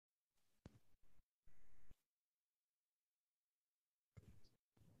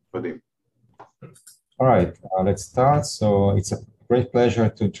Ready. All right, let's start. So it's a great pleasure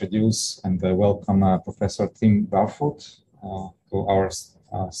to introduce and welcome Professor Tim Barfoot to our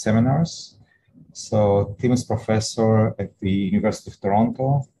seminars. So Tim is professor at the University of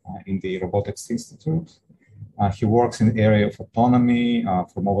Toronto in the Robotics Institute. He works in the area of autonomy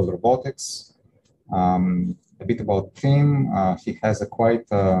for mobile robotics. A bit about Tim, he has a quite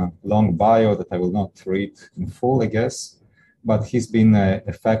long bio that I will not read in full, I guess. But he's been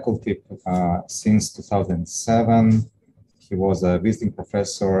a faculty since 2007. He was a visiting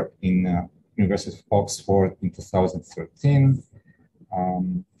professor in University of Oxford in 2013.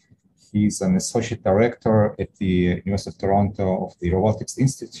 He's an associate director at the University of Toronto of the Robotics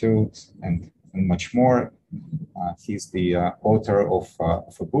Institute and much more. He's the author of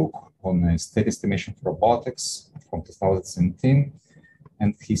a book on state estimation for robotics from 2017.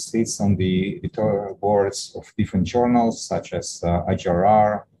 And he sits on the editorial boards of different journals such as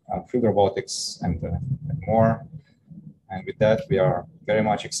IGRR, Field Robotics, and more. And with that, we are very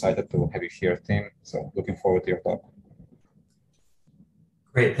much excited to have you here, Tim. So looking forward to your talk.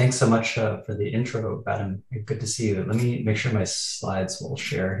 Great. Thanks so much for the intro, Adam. Good to see you. Let me make sure my slides will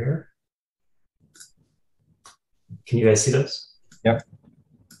share here. Can you guys see those? Yep.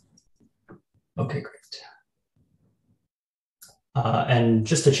 Okay, great. And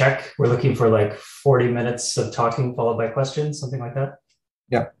just to check, we're looking for like 40 minutes of talking followed by questions, something like that?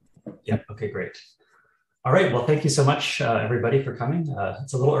 Yeah. Yeah, okay, great. All right, well, thank you so much, everybody, for coming.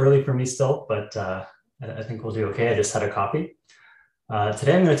 It's a little early for me still, but I think we'll do okay. I just had a coffee.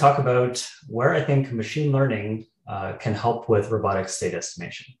 Today, I'm going to talk about where I think machine learning can help with robotic state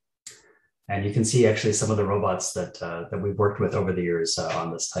estimation. And you can see actually some of the robots that we've worked with over the years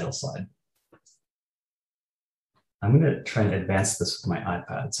on this title slide. I'm going to try and advance this with my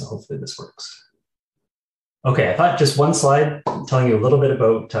iPad, so hopefully this works. Okay, I thought just one slide telling you a little bit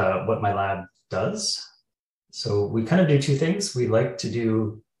about what my lab does. So we kind of do two things. We like to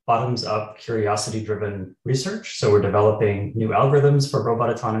do bottoms-up, curiosity-driven research. So we're developing new algorithms for robot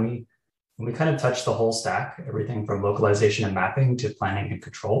autonomy. And we kind of touch the whole stack, everything from localization and mapping to planning and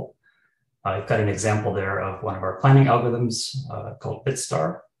control. I've got an example there of one of our planning algorithms called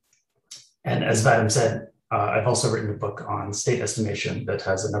BitStar. And as Vadim said, I've also written a book on state estimation that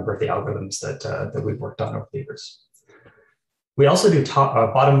has a number of the algorithms that we've worked on over the years. We also do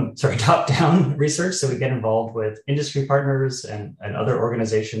top-down research, so we get involved with industry partners and other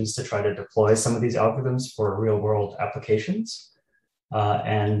organizations to try to deploy some of these algorithms for real-world applications.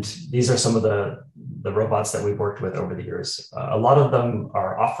 And these are some of the robots that we've worked with over the years. A lot of them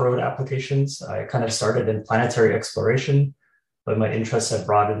are off-road applications. I kind of started in planetary exploration, but my interests have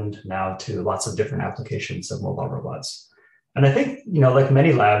broadened now to lots of different applications of mobile robots. And I think, like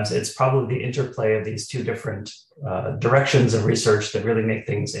many labs, it's probably the interplay of these two different directions of research that really make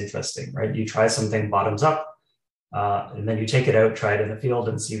things interesting, right? You try something bottoms up, and then you take it out, try it in the field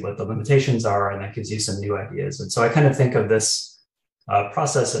and see what the limitations are, and that gives you some new ideas. And so I kind of think of this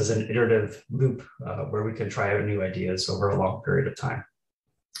process as an iterative loop where we can try out new ideas over a long period of time.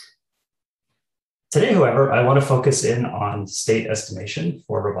 Today, however, I want to focus in on state estimation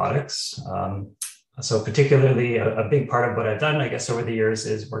for robotics. So particularly a big part of what I've done, I guess, over the years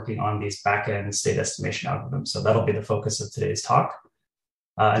is working on these back-end state estimation algorithms. So that'll be the focus of today's talk.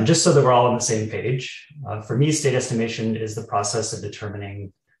 And just so that we're all on the same page, for me, state estimation is the process of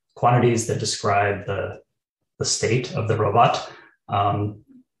determining quantities that describe the state of the robot,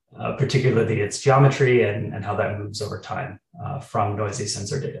 particularly its geometry and how that moves over time from noisy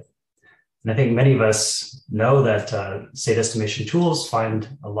sensor data. And I think many of us know that state estimation tools find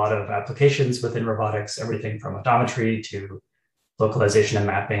a lot of applications within robotics, everything from odometry to localization and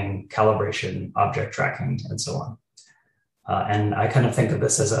mapping, calibration, object tracking, and so on. And I kind of think of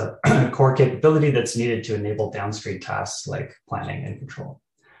this as a core capability that's needed to enable downstream tasks like planning and control.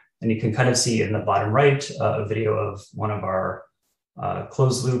 And you can kind of see in the bottom right a video of one of our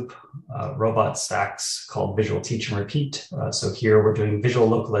closed loop robot stacks called Visual Teach and Repeat. So here we're doing visual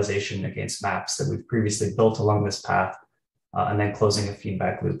localization against maps that we've previously built along this path, and then closing a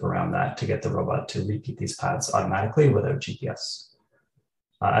feedback loop around that to get the robot to repeat these paths automatically without GPS.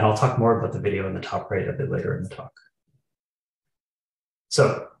 And I'll talk more about the video in the top right a bit later in the talk.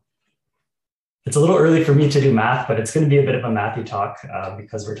 So it's a little early for me to do math, but it's going to be a bit of a mathy talk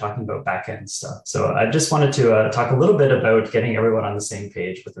because we're talking about back-end stuff. So I just wanted to talk a little bit about getting everyone on the same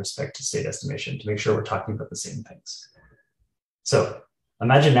page with respect to state estimation to make sure we're talking about the same things. So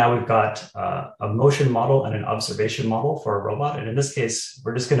imagine now we've got a motion model and an observation model for a robot. And in this case,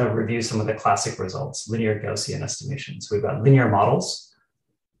 we're just going to review some of the classic results, linear Gaussian estimations. We've got linear models.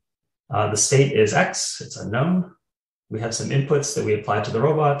 The state is X, it's unknown. We have some inputs that we apply to the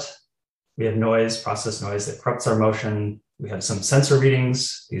robot. We have noise, process noise that corrupts our motion. We have some sensor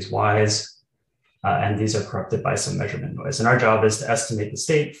readings, these Ys, and these are corrupted by some measurement noise. And our job is to estimate the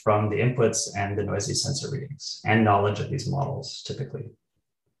state from the inputs and the noisy sensor readings and knowledge of these models, typically.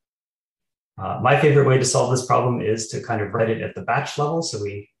 My favorite way to solve this problem is to kind of write it at the batch level. So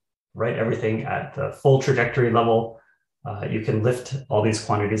we write everything at the full trajectory level. You can lift all these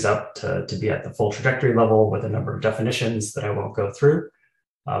quantities up to be at the full trajectory level with a number of definitions that I won't go through,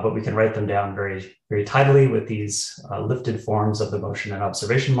 but we can write them down very, very tidily with these lifted forms of the motion and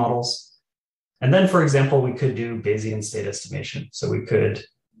observation models. And then, for example, we could do Bayesian state estimation. So we could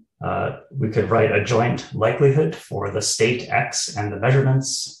write a joint likelihood for the state X and the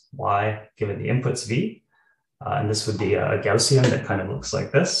measurements Y given the inputs V. And this would be a Gaussian that kind of looks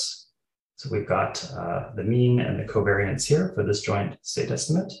like this. So we've got the mean and the covariance here for this joint state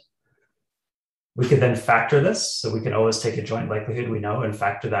estimate. We could then factor this. So we can always take a joint likelihood we know and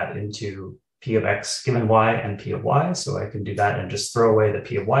factor that into P of X given Y and P of Y. So I can do that and just throw away the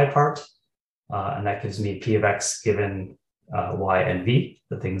P of Y part. And that gives me P of X given Y and V,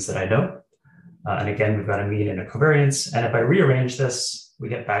 the things that I know. And again, we've got a mean and a covariance. And if I rearrange this, we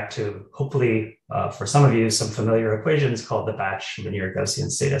get back to, hopefully, for some of you, some familiar equations called the batch linear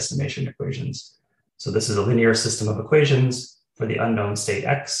Gaussian state estimation equations. So this is a linear system of equations for the unknown state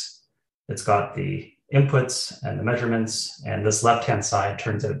X. It's got the inputs and the measurements, and this left-hand side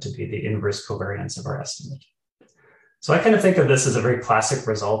turns out to be the inverse covariance of our estimate. So I kind of think of this as a very classic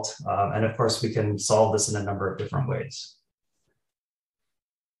result. And of course, we can solve this in a number of different ways.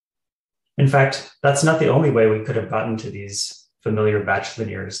 In fact, that's not the only way we could have gotten to these familiar batch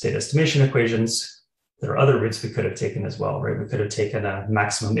linear state estimation equations. There are other routes we could have taken as well, right? We could have taken a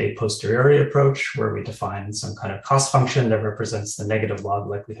maximum a posteriori approach where we define some kind of cost function that represents the negative log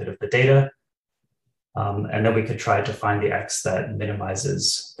likelihood of the data. And then we could try to find the X that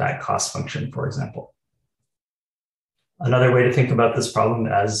minimizes that cost function, for example. Another way to think about this problem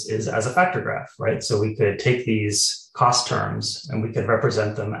is as a factor graph, right? So we could take these cost terms and we could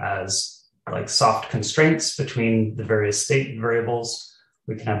represent them as like soft constraints between the various state variables.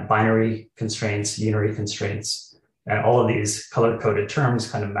 We can have binary constraints, unary constraints, and all of these color-coded terms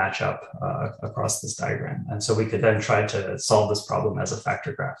kind of match up across this diagram. And so we could then try to solve this problem as a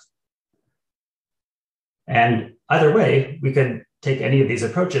factor graph. And either way, we could take any of these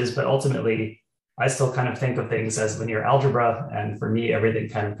approaches, but ultimately, I still kind of think of things as linear algebra. And for me, everything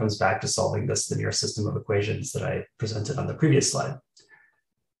kind of comes back to solving this linear system of equations that I presented on the previous slide.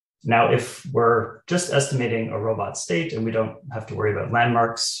 Now, if we're just estimating a robot state and we don't have to worry about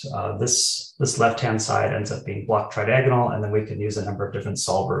landmarks, this left-hand side ends up being block tridiagonal, and then we can use a number of different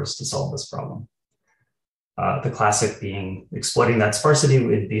solvers to solve this problem. The classic being exploiting that sparsity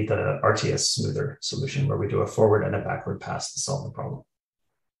would be the RTS smoother solution, where we do a forward and a backward pass to solve the problem.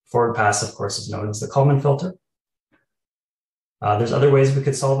 Forward pass, of course, is known as the Kalman filter. There's other ways we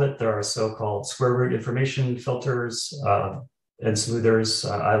could solve it. There are so-called square root information filters and smoothers.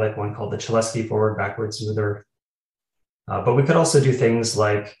 I like one called the Cholesky forward backward smoother. But we could also do things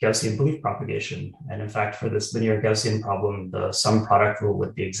like Gaussian belief propagation. And in fact, for this linear Gaussian problem, the sum product rule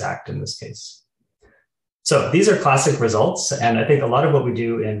would be exact in this case. So these are classic results. And I think a lot of what we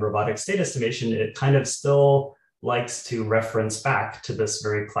do in robotic state estimation, it kind of still likes to reference back to this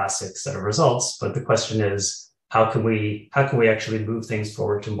very classic set of results. But the question is, how can we actually move things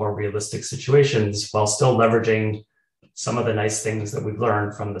forward to more realistic situations while still leveraging some of the nice things that we've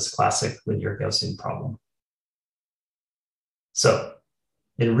learned from this classic linear Gaussian problem? So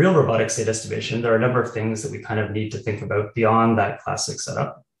in real robotic state estimation, there are a number of things that we kind of need to think about beyond that classic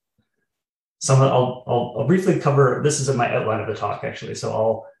setup. I'll briefly cover, this is in my outline of the talk actually.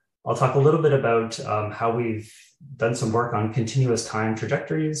 So I'll talk a little bit about how we've done some work on continuous time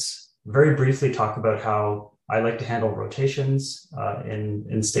trajectories, very briefly talk about how I like to handle rotations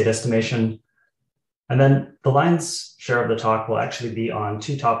in state estimation. And then the lion's share of the talk will actually be on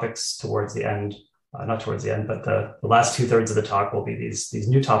two topics towards the end, not towards the end, but the last 2/3 of the talk will be these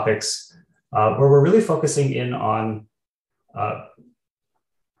new topics where we're really focusing in on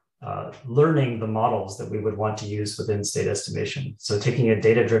learning the models that we would want to use within state estimation. So taking a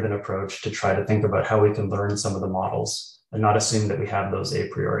data-driven approach to try to think about how we can learn some of the models and not assume that we have those a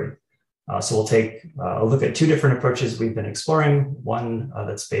priori. So we'll take a look at two different approaches we've been exploring, one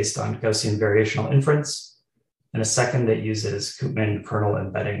that's based on Gaussian variational inference, and a second that uses Koopman kernel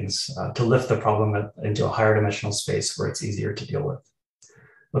embeddings to lift the problem into a higher dimensional space where it's easier to deal with.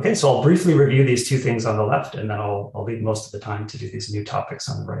 Okay, so I'll briefly review these two things on the left, and then I'll leave most of the time to do these new topics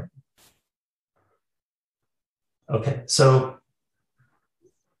on the right. Okay, so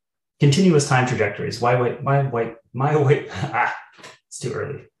continuous time trajectories. It's too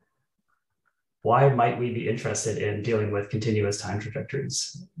early. Why might we be interested in dealing with continuous time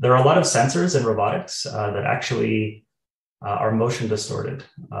trajectories? There are a lot of sensors in robotics that actually are motion distorted.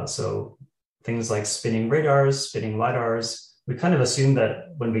 So things like spinning radars, spinning LiDARs, we kind of assume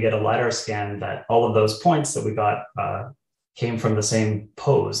that when we get a LiDAR scan that all of those points that we got came from the same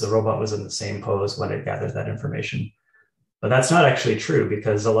pose. The robot was in the same pose when it gathered that information. But that's not actually true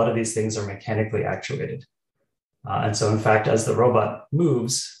because a lot of these things are mechanically actuated. And so in fact, as the robot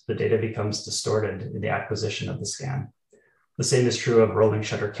moves, the data becomes distorted in the acquisition of the scan. The same is true of rolling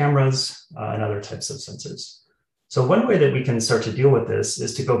shutter cameras and other types of sensors. So one way that we can start to deal with this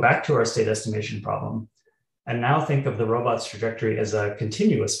is to go back to our state estimation problem and now think of the robot's trajectory as a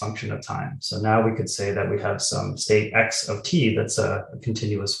continuous function of time. So now we could say that we have some state x of t that's a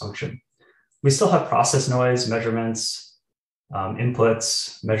continuous function. We still have process noise, measurements,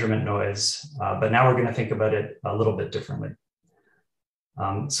 inputs, measurement noise, but now we're going to think about it a little bit differently.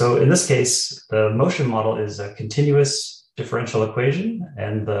 So in this case, the motion model is a continuous differential equation,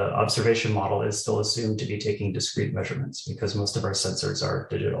 and the observation model is still assumed to be taking discrete measurements because most of our sensors are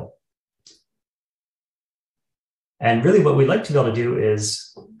digital. And really what we'd like to be able to do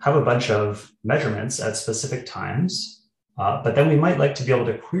is have a bunch of measurements at specific times, but then we might like to be able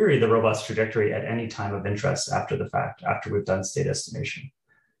to query the robot's trajectory at any time of interest after the fact, after we've done state estimation.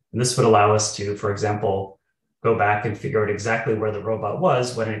 And this would allow us to, for example, go back and figure out exactly where the robot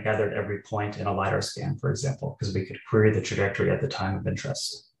was when it gathered every point in a LiDAR scan, for example, because we could query the trajectory at the time of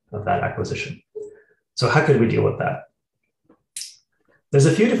interest of that acquisition. So how could we deal with that? There's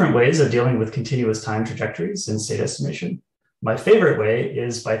a few different ways of dealing with continuous time trajectories in state estimation. My favorite way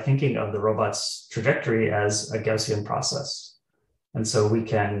is by thinking of the robot's trajectory as a Gaussian process. And so we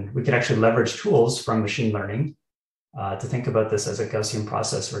can actually leverage tools from machine learning to think about this as a Gaussian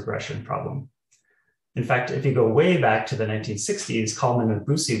process regression problem. In fact, if you go way back to the 1960s, Kalman and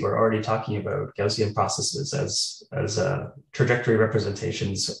Busi were already talking about Gaussian processes as trajectory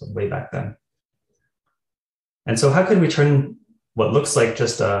representations way back then. And so how could we turn what looks like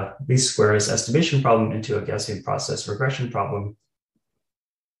just a least squares estimation problem into a Gaussian process regression problem?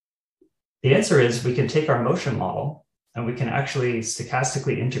 The answer is we can take our motion model and we can actually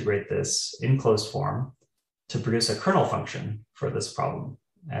stochastically integrate this in closed form to produce a kernel function for this problem.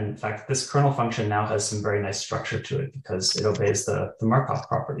 And in fact, this kernel function now has some very nice structure to it because it obeys the Markov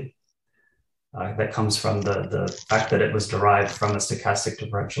property that comes from the fact that it was derived from a stochastic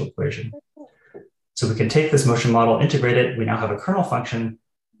differential equation. So we can take this motion model, integrate it, we now have a kernel function,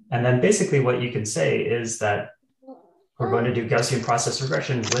 and then basically what you can say is that we're going to do Gaussian process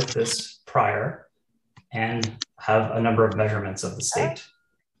regression with this prior and have a number of measurements of the state.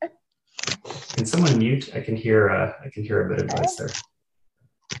 Can someone mute? I can hear a bit of noise there.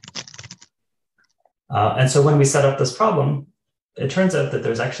 And so when we set up this problem, it turns out that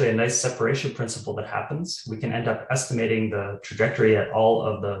there's actually a nice separation principle that happens. We can end up estimating the trajectory at all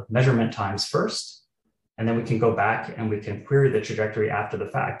of the measurement times first, and then we can go back and we can query the trajectory after the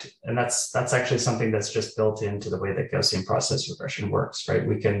fact. And that's actually something that's just built into the way that Gaussian process regression works, right?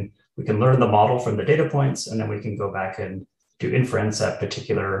 We can learn the model from the data points, and then we can go back and do inference at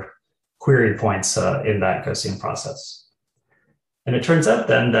particular query points in that Gaussian process. And it turns out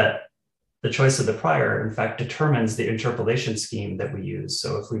then that the choice of the prior, in fact, determines the interpolation scheme that we use.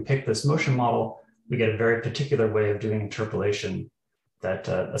 So if we pick this motion model, we get a very particular way of doing interpolation that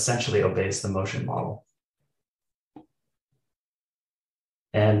essentially obeys the motion model.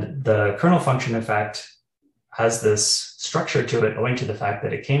 And the kernel function, in fact, has this structure to it owing to the fact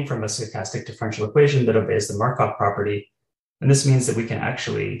that it came from a stochastic differential equation that obeys the Markov property. And this means that we can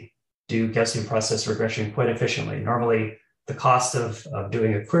actually do Gaussian process regression quite efficiently. Normally, the cost of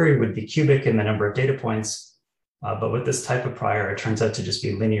doing a query would be cubic in the number of data points, but with this type of prior, it turns out to just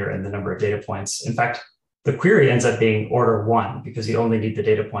be linear in the number of data points. In fact, the query ends up being order 1 because you only need the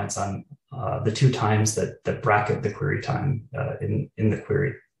data points on the 2 times that bracket the query time in the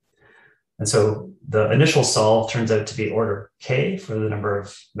query. And so the initial solve turns out to be order k for the number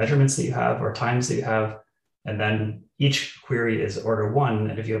of measurements that you have or times that you have. And then each query is order 1.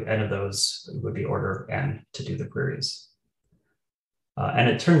 And if you have n of those, it would be order n to do the queries. And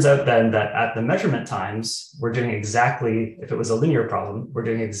it turns out then that at the measurement times, we're doing exactly, if it was a linear problem, we're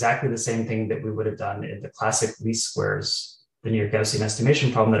doing exactly the same thing that we would have done in the classic least squares linear Gaussian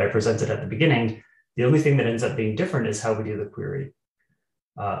estimation problem that I presented at the beginning. The only thing that ends up being different is how we do the query.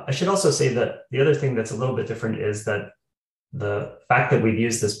 I should also say that the other thing that's a little bit different is that the fact that we've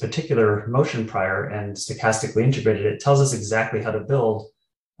used this particular motion prior and stochastically integrated it tells us exactly how to build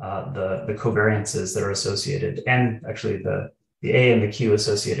the covariances that are associated, and actually the the A and the Q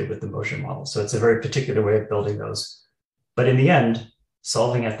associated with the motion model. So it's a very particular way of building those. But in the end,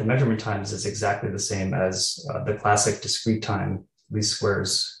 solving at the measurement times is exactly the same as the classic discrete time least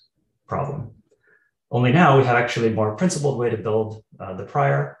squares problem. Only now we have actually a more principled way to build the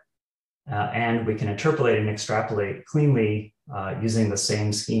prior, and we can interpolate and extrapolate cleanly using the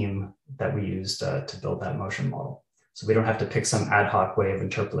same scheme that we used to build that motion model. So we don't have to pick some ad hoc way of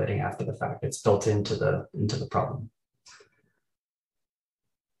interpolating after the fact. It's built into the problem.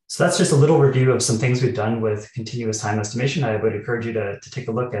 So that's just a little review of some things we've done with continuous time estimation. I would encourage you to take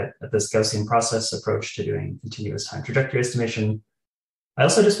a look at this Gaussian process approach to doing continuous time trajectory estimation. I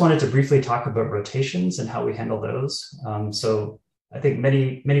also just wanted to briefly talk about rotations and how we handle those. So I think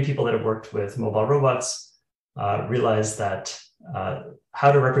many people that have worked with mobile robots realize that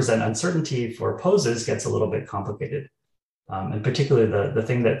how to represent uncertainty for poses gets a little bit complicated. And particularly the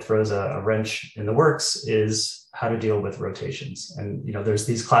thing that throws a wrench in the works is how to deal with rotations. And there's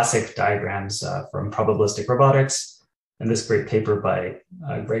these classic diagrams from probabilistic robotics and this great paper by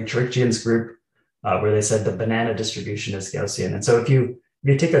Greg Chirikian's group where they said the banana distribution is Gaussian. And so if you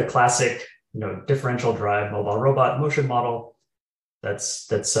take a classic differential drive mobile robot motion model that's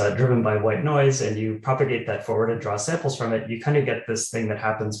driven by white noise, and you propagate that forward and draw samples from it, you kind of get this thing that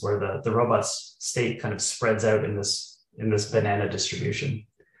happens where the robot's state kind of spreads out in this banana distribution.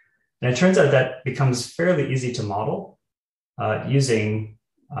 And it turns out that becomes fairly easy to model using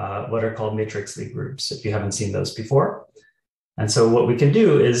what are called matrix Lie groups, if you haven't seen those before. And so what we can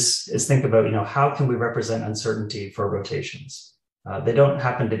do is think about how can we represent uncertainty for rotations. They don't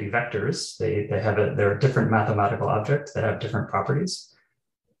happen to be vectors. They're a different mathematical object that have different properties.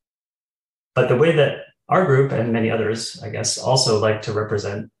 But the way that our group and many others, I guess, also like to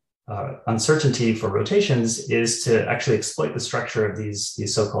represent uncertainty for rotations is to actually exploit the structure of these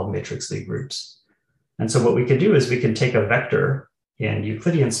so-called matrix Lie groups. And so what we can do is we can take a vector in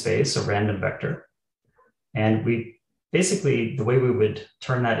Euclidean space, a random vector, and basically, the way we would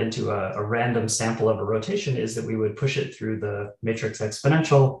turn that into a random sample of a rotation is that we would push it through the matrix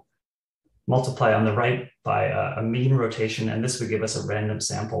exponential, multiply on the right by a mean rotation, and this would give us a random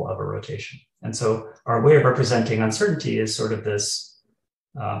sample of a rotation. And so our way of representing uncertainty is sort of this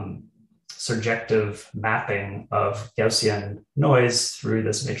surjective mapping of Gaussian noise through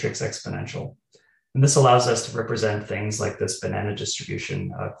this matrix exponential. And this allows us to represent things like this banana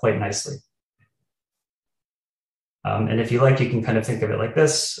distribution quite nicely. And if you like, you can kind of think of it like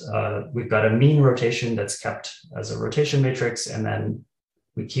this. We've got a mean rotation that's kept as a rotation matrix, and then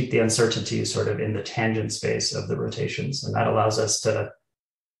we keep the uncertainty sort of in the tangent space of the rotations. And that allows us to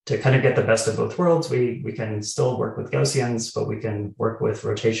kind of get the best of both worlds. We can still work with Gaussians, but we can work with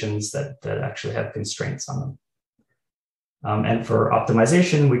rotations that actually have constraints on them. And for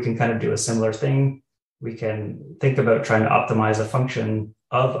optimization, we can kind of do a similar thing. We can think about trying to optimize a function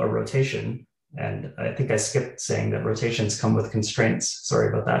of a rotation. And I think I skipped saying that rotations come with constraints. Sorry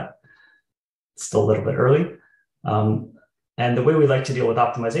about that. It's still a little bit early. And the way we like to deal with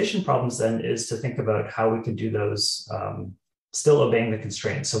optimization problems then is to think about how we can do those still obeying the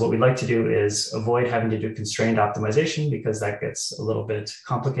constraints. So what we like to do is avoid having to do constrained optimization because that gets a little bit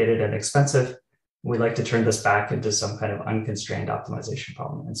complicated and expensive. We like to turn this back into some kind of unconstrained optimization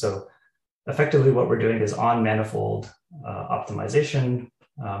problem. And so effectively what we're doing is on manifold optimization.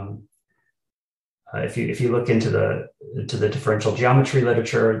 If you look into the differential geometry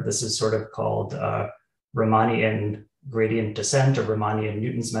literature, this is sort of called Riemannian gradient descent or Riemannian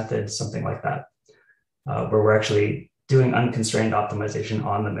Newton's method, something like that, where we're actually doing unconstrained optimization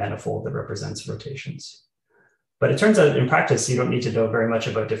on the manifold that represents rotations. But it turns out in practice, you don't need to know very much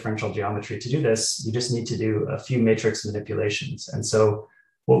about differential geometry to do this. You just need to do a few matrix manipulations. And so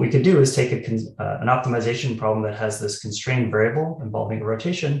what we could do is take an optimization problem that has this constrained variable involving a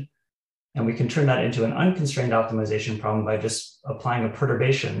rotation, and we can turn that into an unconstrained optimization problem by just applying a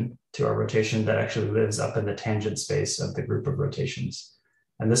perturbation to our rotation that actually lives up in the tangent space of the group of rotations.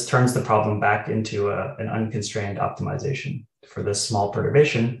 And this turns the problem back into an unconstrained optimization for this small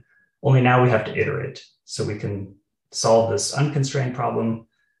perturbation, only now we have to iterate. So we can solve this unconstrained problem,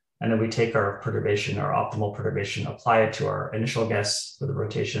 and then we take our perturbation, our optimal perturbation, apply it to our initial guess for the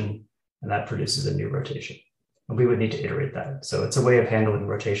rotation, and that produces a new rotation. And we would need to iterate that. So it's a way of handling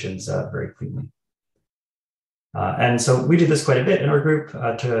rotations very cleanly. And so we do this quite a bit in our group.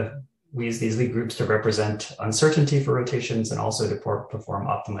 We use these Lie groups to represent uncertainty for rotations and also to perform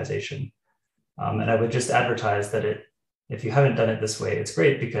optimization. And I would just advertise that if you haven't done it this way, it's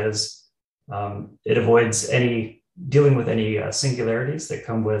great because it avoids dealing with any singularities that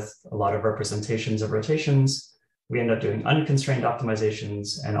come with a lot of representations of rotations. we end up doing unconstrained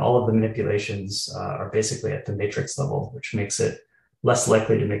optimizations, and all of the manipulations are basically at the matrix level, which makes it less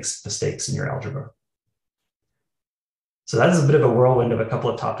likely to make mistakes in your algebra. So that is a bit of a whirlwind of a couple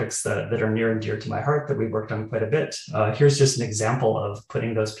of topics that are near and dear to my heart that we've worked on quite a bit. Here's just an example of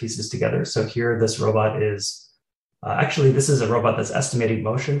putting those pieces together. So here, this robot is, actually, this is a robot that's estimating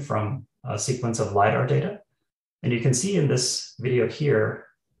motion from a sequence of LiDAR data. And you can see in this video here,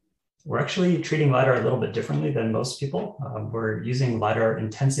 we're actually treating LiDAR a little bit differently than most people. We're using LiDAR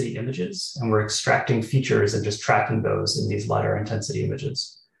intensity images, and we're extracting features and just tracking those in these LiDAR intensity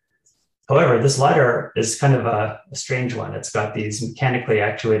images. However, this LiDAR is kind of a strange one. It's got these mechanically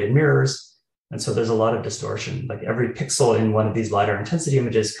actuated mirrors, and so there's a lot of distortion. Like every pixel in one of these LiDAR intensity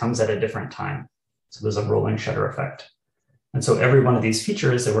images comes at a different time. So there's a rolling shutter effect. And so every one of these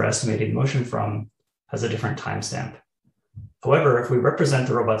features that we're estimating motion from has a different timestamp. However, if we represent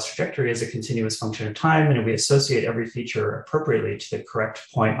the robot's trajectory as a continuous function of time, and we associate every feature appropriately to the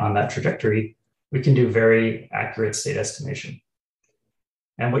correct point on that trajectory, we can do very accurate state estimation.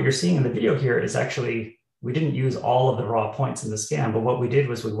 And what you're seeing in the video here is actually, we didn't use all of the raw points in the scan, but what we did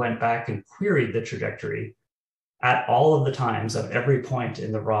was we went back and queried the trajectory at all of the times of every point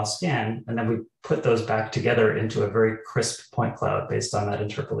in the raw scan, and then we put those back together into a very crisp point cloud based on that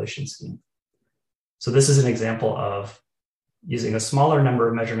interpolation scheme. So this is an example of using a smaller number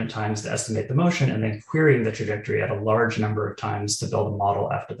of measurement times to estimate the motion, and then querying the trajectory at a large number of times to build a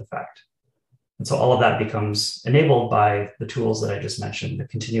model after the fact. And so all of that becomes enabled by the tools that I just mentioned, the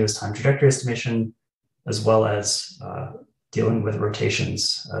continuous time trajectory estimation, as well as dealing with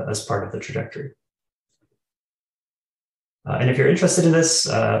rotations as part of the trajectory. And if you're interested in this,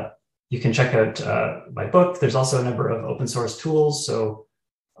 you can check out my book. There's also a number of open source tools. So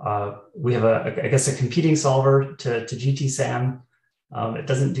we have I guess a competing solver to GTSAM. It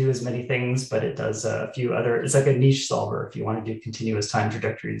doesn't do as many things, but it does a few other, it's like a niche solver. If you want to do continuous time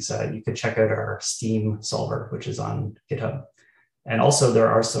trajectories, you could check out our Steam solver, which is on GitHub. And also there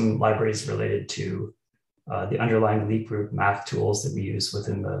are some libraries related to the underlying leap group math tools that we use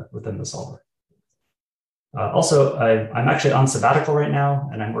within the solver. Also, I'm actually on sabbatical right now,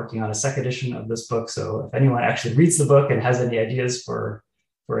 and I'm working on a second edition of this book. So if anyone actually reads the book and has any ideas for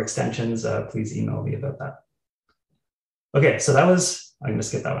extensions, please email me about that. Okay, so that was, I'm gonna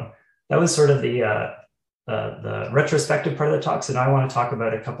skip that one. That was sort of the retrospective part of the talk. So now I want to talk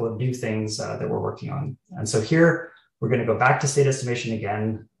about a couple of new things that we're working on. And so here, we're going to go back to state estimation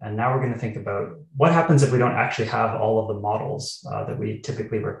again. And now we're going to think about what happens if we don't actually have all of the models that we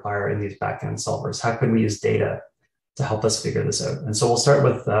typically require in these backend solvers. How can we use data to help us figure this out? And so we'll start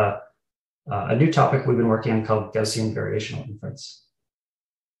with a new topic we've been working on called Gaussian variational inference.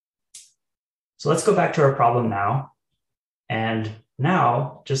 So let's go back to our problem now. And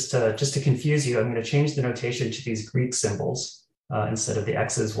now, just to confuse you, I'm going to change the notation to these Greek symbols instead of the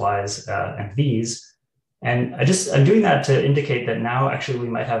X's, Y's, and V's. And I'm doing that to indicate that now actually we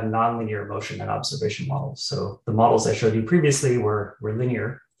might have nonlinear motion and observation models. So the models I showed you previously were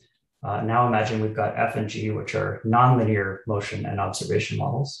linear. Now imagine we've got F and G, which are nonlinear motion and observation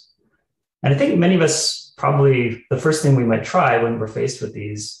models. And I think many of us probably, the first thing we might try when we're faced with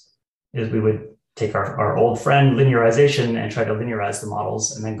these is we would take our old friend linearization and try to linearize the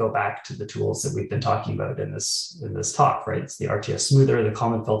models, and then go back to the tools that we've been talking about in this talk, right? It's the RTS smoother, the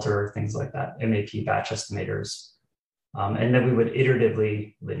Kalman filter, things like that, MAP batch estimators. And then we would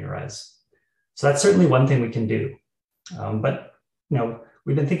iteratively linearize. So that's certainly one thing we can do. But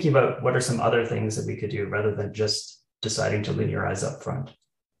we've been thinking about what are some other things that we could do rather than just deciding to linearize up front.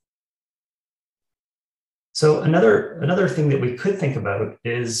 So another thing that we could think about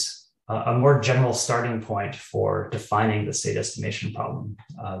is a more general starting point for defining the state estimation problem,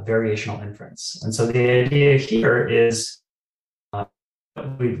 variational inference. And so the idea here is what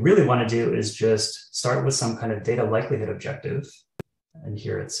we really want to do is just start with some kind of data likelihood objective. And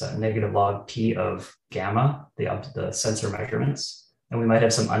here it's negative log P of gamma, the sensor measurements. And we might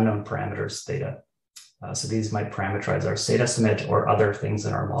have some unknown parameters theta. So these might parameterize our state estimate or other things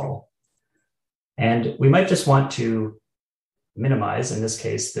in our model. And we might just want to minimize, in this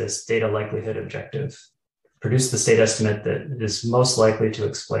case, this data likelihood objective, produce the state estimate that is most likely to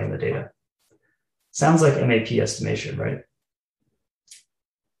explain the data. Sounds like MAP estimation, right?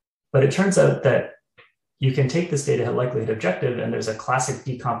 But it turns out that you can take this data likelihood objective, and there's a classic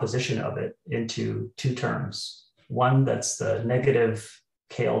decomposition of it into two terms. One that's the negative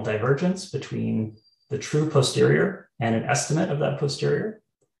KL divergence between the true posterior and an estimate of that posterior.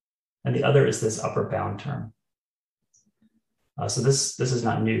 And the other is this upper bound term. So this is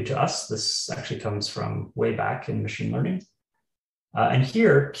not new to us. This actually comes from way back in machine learning. And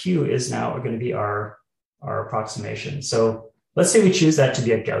here, Q is now going to be our our approximation. So let's say we choose that to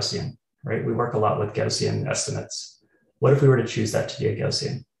be a Gaussian, right? We work a lot with Gaussian estimates. What if we were to choose that to be a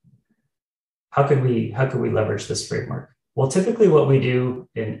Gaussian? How could we leverage this framework? Well, typically what we do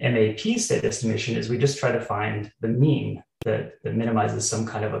in MAP state estimation is we just try to find the mean that minimizes some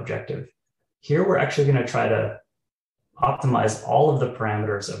kind of objective. Here, we're actually going to try to optimize all of the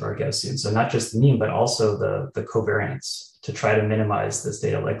parameters of our Gaussian. So not just the mean, but also the covariance to try to minimize this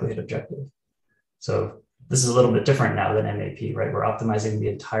data likelihood objective. So this is a little bit different now than MAP, right? We're optimizing the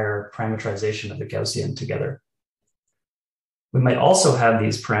entire parameterization of the Gaussian together. We might also have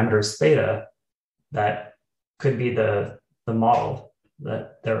these parameters theta that could be the model,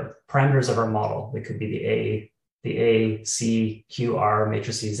 that they're parameters of our model. They could be the A, C, Q, R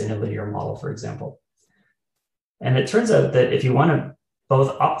matrices in a linear model, for example. And it turns out that if you want to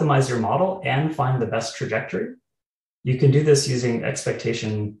both optimize your model and find the best trajectory, you can do this using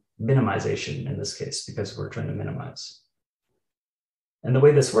expectation minimization in this case, because we're trying to minimize. And the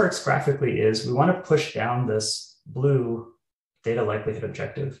way this works graphically is we want to push down this blue data likelihood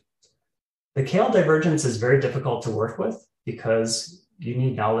objective. The KL divergence is very difficult to work with because you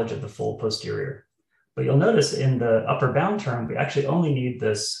need knowledge of the full posterior. But you'll notice in the upper bound term, we actually only need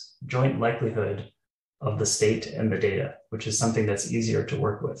this joint likelihood of the state and the data, which is something that's easier to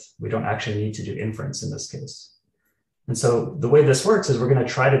work with. We don't actually need to do inference in this case. And so the way this works is we're going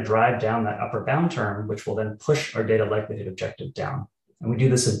to try to drive down that upper bound term, which will then push our data likelihood objective down. And we do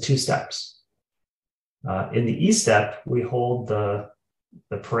this in 2 steps. In the E step, we hold the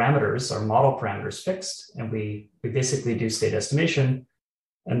parameters, our model parameters fixed, and we basically do state estimation,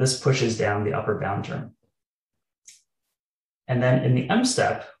 and this pushes down the upper bound term. And then in the M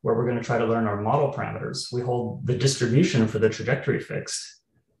step, where we're going to try to learn our model parameters, we hold the distribution for the trajectory fixed,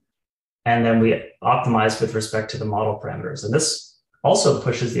 and then we optimize with respect to the model parameters. And this also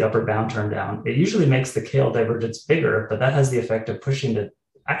pushes the upper bound term down. It usually makes the KL divergence bigger, but that has the effect of pushing the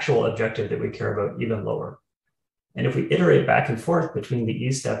actual objective that we care about even lower. And if we iterate back and forth between the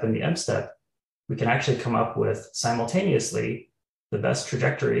E step and the M step, we can actually come up with simultaneously the best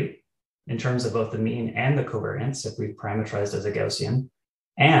trajectory in terms of both the mean and the covariance, if we've parameterized as a Gaussian,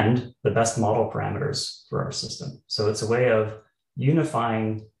 and the best model parameters for our system. So it's a way of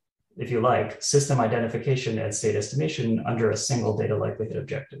unifying, if you like, system identification and state estimation under a single data likelihood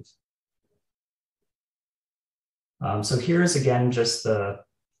objective. So here's again just the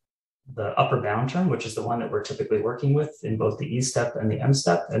upper bound term, which is the one that we're typically working with in both the E step and the M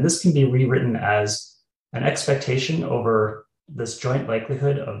step. And this can be rewritten as an expectation over this joint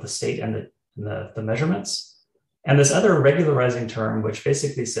likelihood of the state and the measurements. And this other regularizing term, which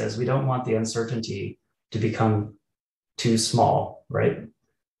basically says we don't want the uncertainty to become too small, right?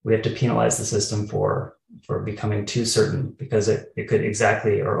 We have to penalize the system for becoming too certain because it could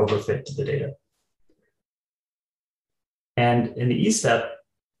exactly or overfit to the data. And in the E step,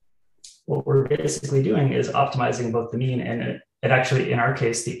 what we're basically doing is optimizing both the mean and it actually, in our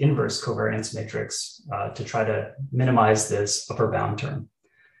case, the inverse covariance matrix to try to minimize this upper bound term.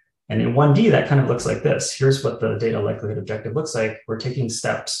 And in 1D, that kind of looks like this. Here's what the data likelihood objective looks like. We're taking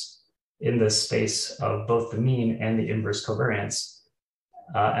steps in this space of both the mean and the inverse covariance.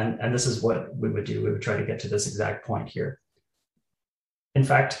 And this is what we would do. We would try to get to this exact point here. In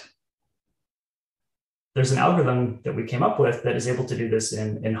fact, there's an algorithm that we came up with that is able to do this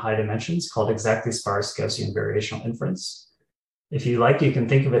in high dimensions called exactly sparse Gaussian variational inference. If you like, you can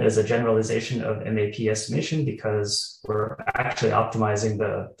think of it as a generalization of MAP estimation because we're actually optimizing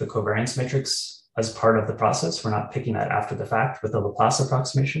the covariance matrix as part of the process. We're not picking that after the fact with the Laplace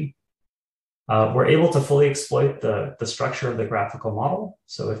approximation. We're able to fully exploit the structure of the graphical model.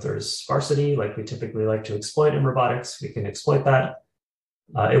 So if there's sparsity, like we typically like to exploit in robotics, we can exploit that.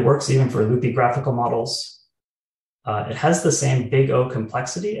 It works even for loopy graphical models. It has the same big O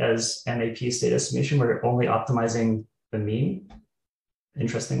complexity as MAP state estimation, where you're only optimizing the mean,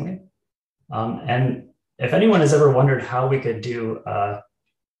 interestingly. And if anyone has ever wondered how we could do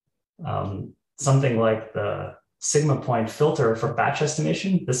something like the sigma point filter for batch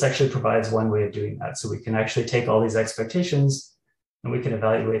estimation, this actually provides one way of doing that. So we can actually take all these expectations and we can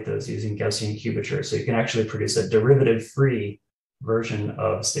evaluate those using Gaussian cubature. So you can actually produce a derivative-free version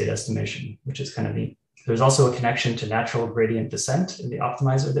of state estimation, which is kind of neat. There's also a connection to natural gradient descent in the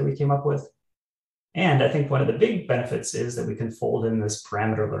optimizer that we came up with. And I think one of the big benefits is that we can fold in this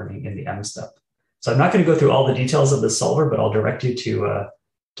parameter learning in the M step. So I'm not going to go through all the details of the solver, but I'll direct you to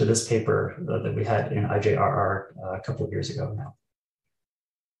this paper that we had in IJRR a couple of years ago now.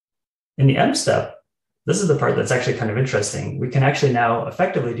 In the M step, this is the part that's actually kind of interesting. We can actually now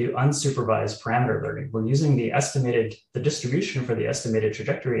effectively do unsupervised parameter learning. We're using the distribution for the estimated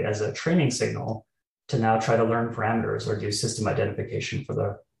trajectory as a training signal to now try to learn parameters or do system identification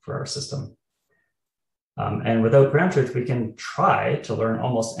for our system. And without ground truth, we can try to learn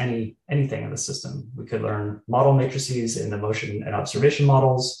almost anything in the system. We could learn model matrices in the motion and observation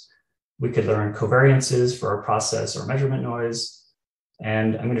models. We could learn covariances for our process or measurement noise.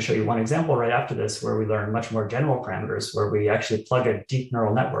 And I'm going to show you one example right after this where we learn much more general parameters, where we actually plug a deep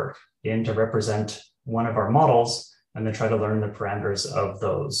neural network in to represent one of our models and then try to learn the parameters of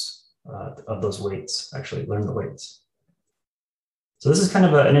those weights, actually learn the weights. So this is kind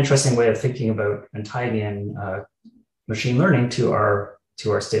of an interesting way of thinking about and tying in machine learning to our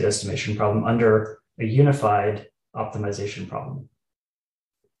state estimation problem under a unified optimization problem.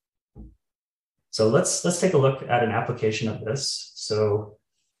 So let's take a look at an application of this. So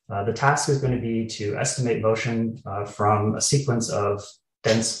the task is going to be to estimate motion from a sequence of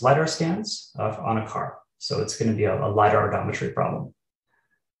dense LiDAR scans on a car. So it's going to be a LiDAR odometry problem.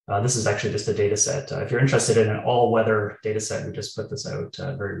 This is actually just a data set. If you're interested in an all-weather data set, we just put this out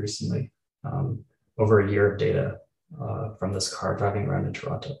very recently, over a year of data from this car driving around in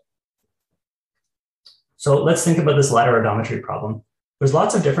Toronto. So let's think about this LiDAR odometry problem. There's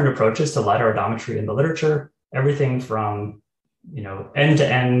lots of different approaches to LiDAR odometry in the literature, everything from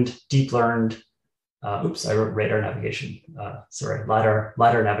end-to-end, deep learned, oops, I wrote radar navigation, sorry,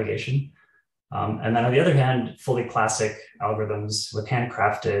 LiDAR navigation. And then on the other hand, fully classic algorithms with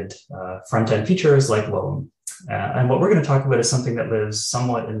handcrafted front-end features like loam. And what we're going to talk about is something that lives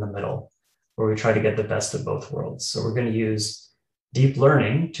somewhat in the middle, where we try to get the best of both worlds. So we're going to use deep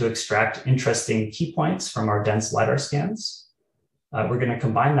learning to extract interesting key points from our dense LiDAR scans. We're going to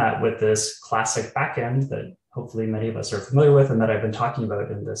combine that with this classic backend that hopefully many of us are familiar with and that I've been talking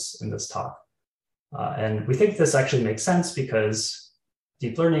about in this talk. And we think this actually makes sense because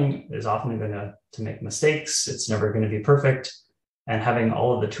deep learning is often going to make mistakes. It's never going to be perfect. And having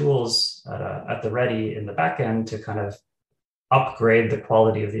all of the tools at the ready in the backend to kind of upgrade the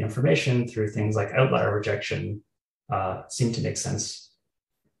quality of the information through things like outlier rejection seem to make sense.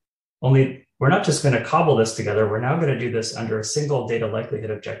 Only we're not just going to cobble this together. We're now going to do this under a single data likelihood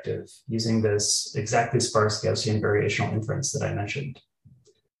objective using this exactly sparse Gaussian variational inference that I mentioned.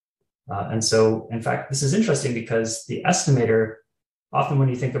 And so, in fact, this is interesting because the estimator, often when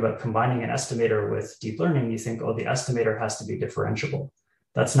you think about combining an estimator with deep learning, you think, oh, the estimator has to be differentiable.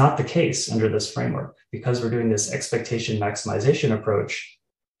 That's not the case under this framework. Because we're doing this expectation maximization approach,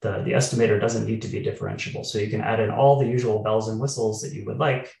 the estimator doesn't need to be differentiable. So you can add in all the usual bells and whistles that you would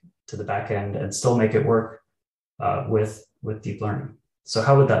like to the backend and still make it work with deep learning. So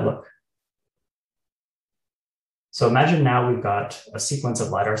how would that look? So imagine now we've got a sequence of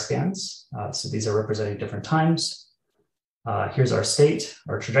LiDAR scans. So these are representing different times. Here's our state,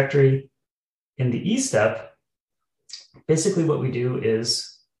 our trajectory. In the E step, basically what we do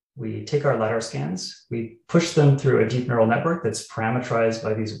is we take our LiDAR scans, we push them through a deep neural network that's parameterized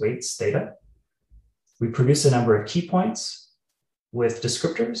by these weights data. We produce a number of key points with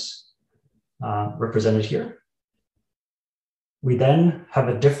descriptors represented here. We then have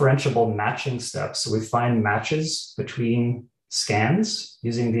a differentiable matching step. So we find matches between scans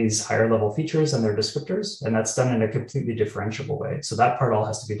using these higher level features and their descriptors, and that's done in a completely differentiable way. So that part all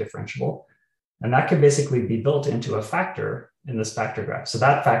has to be differentiable. And that can basically be built into a factor in this factor graph. So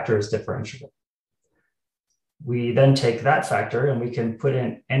that factor is differentiable. We then take that factor and we can put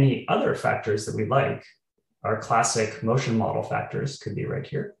in any other factors that we like. Our classic motion model factors could be right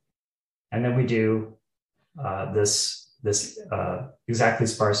here. And then we do this exactly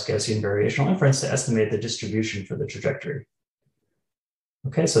sparse Gaussian variational inference to estimate the distribution for the trajectory.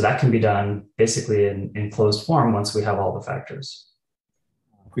 Okay, so that can be done basically in closed form once we have all the factors.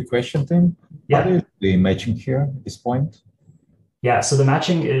 Quick question, Tim. Yeah. How do you do the matching here at this point? Yeah, so the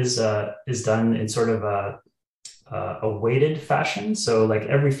matching is done in sort of a weighted fashion. So like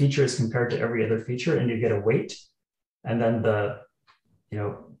every feature is compared to every other feature and you get a weight. And then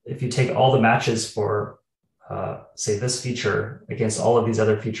if you take all the matches for say this feature against all of these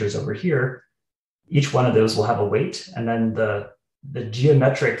other features over here, each one of those will have a weight. And then the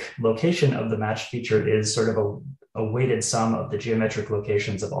geometric location of the matched feature is sort of a weighted sum of the geometric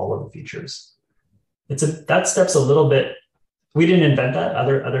locations of all of the features. That step's a little bit, we didn't invent that,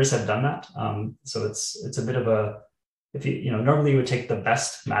 others have done that. So it's a bit of a, normally you would take the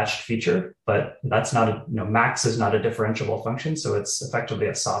best matched feature, but that's not max is not a differentiable function. So it's effectively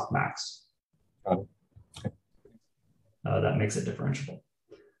a soft max. That makes it differentiable.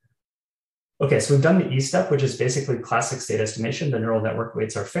 Okay, so we've done the E step, which is basically classic state estimation. The neural network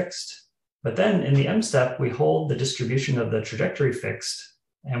weights are fixed. But then in the M step, we hold the distribution of the trajectory fixed,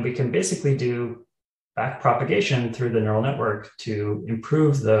 and we can basically do back propagation through the neural network to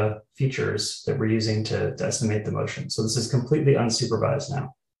improve the features that we're using to estimate the motion. So this is completely unsupervised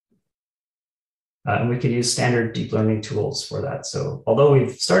now. And we can use standard deep learning tools for that. So although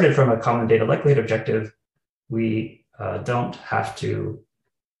we've started from a common data likelihood objective, we don't have to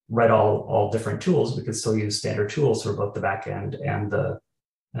write all different tools. We could still use standard tools for both the back end and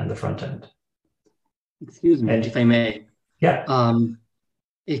the front end. Excuse me, if I may. Yeah.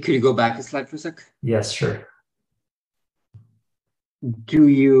 Could you go back a slide for a sec? Yes, sure. Do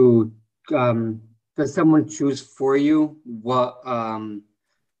you, does someone choose for you what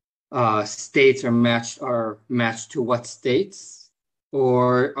states are matched to what states,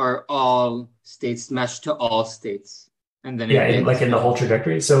 or are all states matched to all states? And then like in the whole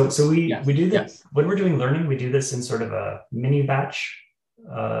trajectory. So we do this when we're doing learning. We do this in sort of a mini batch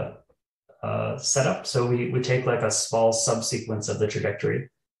setup. So we take like a small subsequence of the trajectory,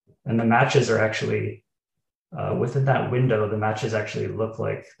 and the matches are actually within that window. The matches actually look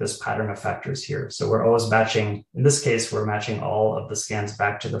like this pattern of factors here. So we're always matching. In this case, we're matching all of the scans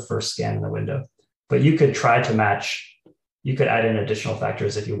back to the first scan in the window. But you could try to match. You could add in additional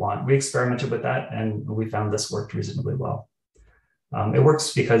factors if you want. We experimented with that, and we found this worked reasonably well. It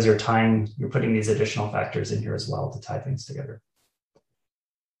works because you're putting these additional factors in here as well to tie things together.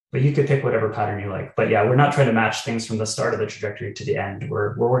 But you could pick whatever pattern you like. But yeah, we're not trying to match things from the start of the trajectory to the end.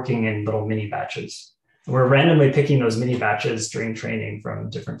 We're working in little mini batches. We're randomly picking those mini batches during training from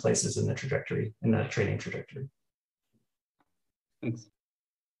different places in the trajectory, in the training trajectory. Thanks.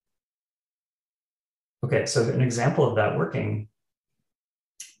 Okay, so an example of that working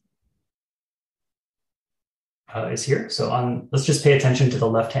is here. So let's just pay attention to the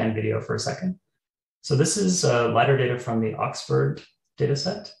left-hand video for a second. So this is LiDAR data from the Oxford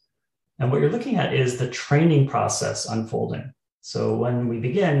dataset. And what you're looking at is the training process unfolding. So when we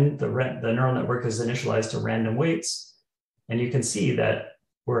begin, the neural network is initialized to random weights. And you can see that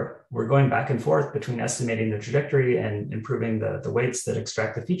we're going back and forth between estimating the trajectory and improving the weights that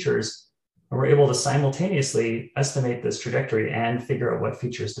extract the features. And we're able to simultaneously estimate this trajectory and figure out what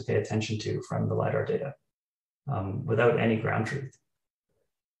features to pay attention to from the LiDAR data without any ground truth.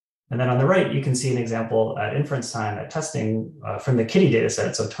 And then on the right, you can see an example at inference time at testing from the Kitty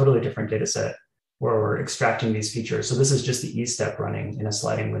dataset, so a totally different dataset where we're extracting these features. So this is just the E step running in a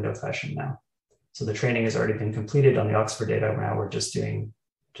sliding window fashion now. So the training has already been completed on the Oxford data. Now we're just doing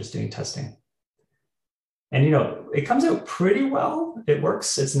testing. And it comes out pretty well. It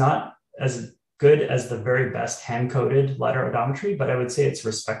works. It's not as good as the very best hand-coded LiDAR odometry, but I would say it's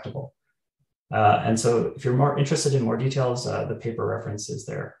respectable. And so if you're more interested in more details, the paper reference is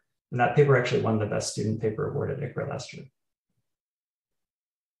there. And that paper actually won the best student paper award at ICRA last year.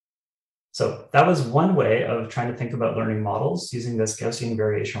 So that was one way of trying to think about learning models using this Gaussian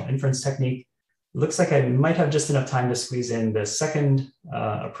variational inference technique. It looks like I might have just enough time to squeeze in the second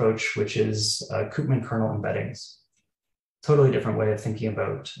approach, which is Koopman kernel embeddings. Totally different way of thinking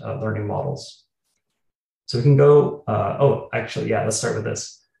about learning models. So we can go, let's start with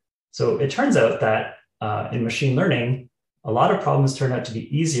this. So it turns out that in machine learning, a lot of problems turn out to be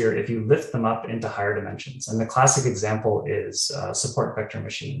easier if you lift them up into higher dimensions. And the classic example is support vector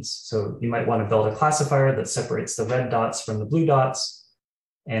machines. So you might want to build a classifier that separates the red dots from the blue dots.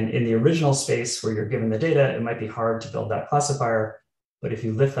 And in the original space where you're given the data, it might be hard to build that classifier. But if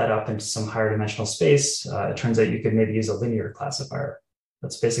you lift that up into some higher dimensional space, it turns out you could maybe use a linear classifier.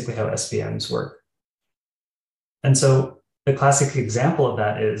 That's basically how SVMs work. And so the classic example of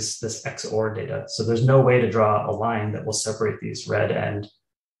that is this XOR data. So there's no way to draw a line that will separate these red and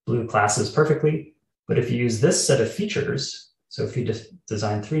blue classes perfectly. But if you use this set of features, so if you just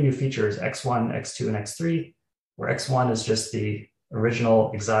design 3 new features, X1, X2, and X3, where X1 is just the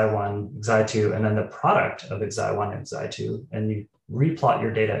original Xi1, Xi2, and then the product of Xi1 and Xi2, and you replot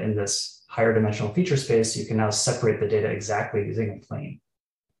your data in this higher dimensional feature space, you can now separate the data exactly using a plane.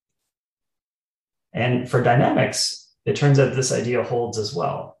 And for dynamics, it turns out this idea holds as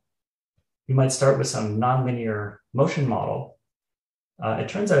well. You might start with some nonlinear motion model. It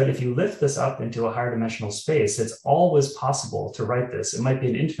turns out if you lift this up into a higher dimensional space, it's always possible to write this. It might be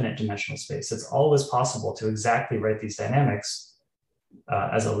an infinite dimensional space. It's always possible to exactly write these dynamics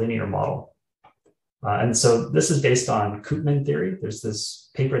as a linear model. And so this is based on Koopman theory. There's this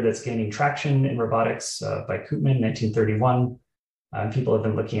paper that's gaining traction in robotics by Koopman, 1931. People have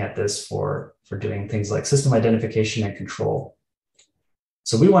been looking at this for doing things like system identification and control.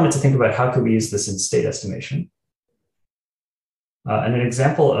 So we wanted to think about how could we use this in state estimation. And an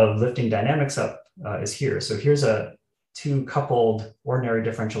example of lifting dynamics up is here. So here's 2 coupled ordinary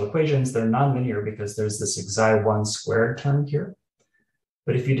differential equations. They're nonlinear because there's this Xi1 squared term here.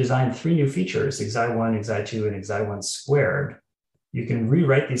 But if you design 3 new features, xi1, xi2, and xi1 squared, you can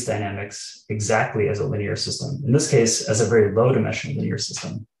rewrite these dynamics exactly as a linear system. In this case, as a very low dimensional linear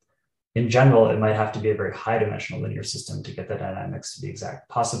system. In general, it might have to be a very high dimensional linear system to get the dynamics to be exact,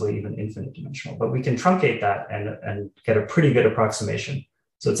 possibly even infinite dimensional. But we can truncate that and get a pretty good approximation.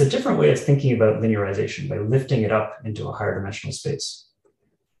 So it's a different way of thinking about linearization by lifting it up into a higher dimensional space.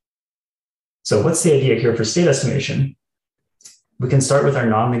 So what's the idea here for state estimation? We can start with our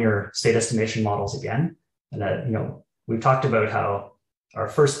nonlinear state estimation models again. And that, we've talked about how our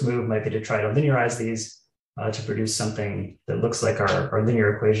first move might be to try to linearize these to produce something that looks like our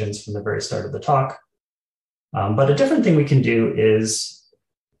linear equations from the very start of the talk. But a different thing we can do is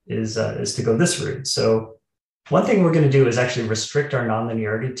to go this route. So one thing we're going to do is actually restrict our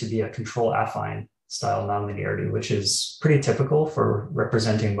nonlinearity to be a control affine style nonlinearity, which is pretty typical for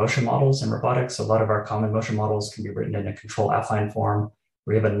representing motion models in robotics. A lot of our common motion models can be written in a control affine form,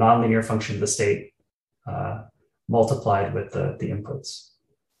 where you have a nonlinear function of the state multiplied with the inputs.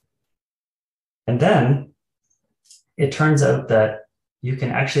 And then it turns out that you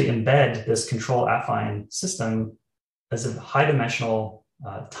can actually embed this control affine system as a high dimensional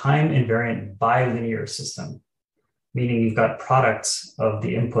time invariant bilinear system, meaning you've got products of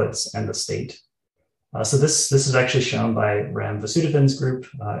the inputs and the state. So this is actually shown by Ram Vasudevan's group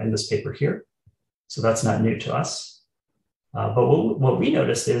in this paper here. So that's not new to us. But what we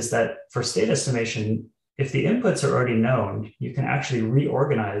noticed is that for state estimation, if the inputs are already known, you can actually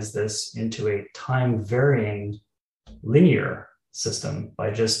reorganize this into a time varying linear system by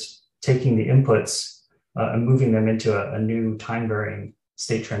just taking the inputs and moving them into a new time varying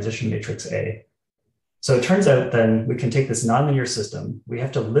state transition matrix A. So it turns out then we can take this nonlinear system, we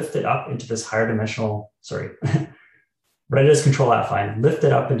have to lift it up into this higher dimensional, write it as control affine, lift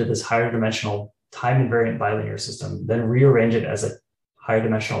it up into this higher dimensional time invariant bilinear system, then rearrange it as a higher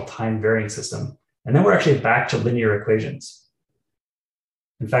dimensional time varying system. And then we're actually back to linear equations.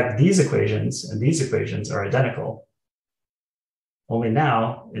 In fact, these equations and these equations are identical. Only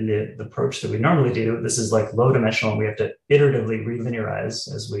now, in the approach that we normally do, this is like low dimensional, and we have to iteratively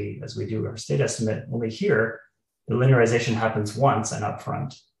relinearize as we do our state estimate. Only here, the linearization happens once and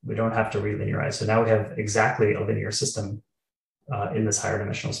upfront. We don't have to relinearize. So now we have exactly a linear system in this higher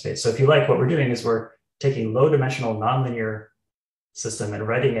dimensional space. So if you like, what we're doing is we're taking low dimensional nonlinear system and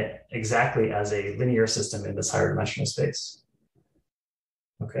writing it exactly as a linear system in this higher dimensional space.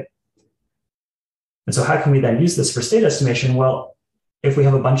 Okay. And so how can we then use this for state estimation? Well, if we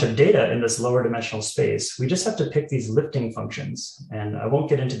have a bunch of data in this lower dimensional space, we just have to pick these lifting functions. And I won't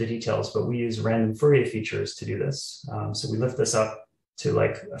get into the details, but we use random Fourier features to do this. So we lift this up to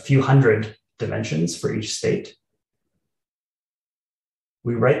like a few hundred dimensions for each state.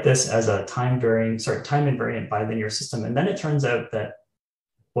 We write this as a time invariant bilinear system. And then it turns out that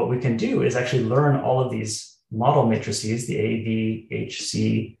what we can do is actually learn all of these model matrices, the A, B, H,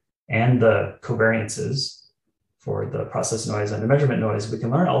 C, and the covariances for the process noise and the measurement noise. We can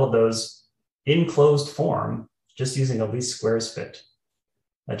learn all of those in closed form just using a least squares fit.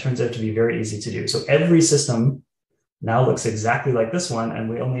 That turns out to be very easy to do. So every system now looks exactly like this one, and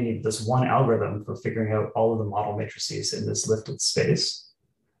we only need this one algorithm for figuring out all of the model matrices in this lifted space.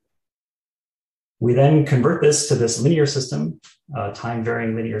 We then convert this to this linear system, time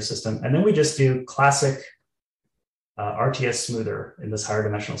varying linear system, and then we just do classic RTS smoother in this higher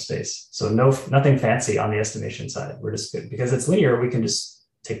dimensional space. So nothing fancy on the estimation side. We're just good because it's linear. We can just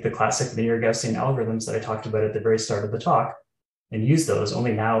take the classic linear Gaussian algorithms that I talked about at the very start of the talk and use those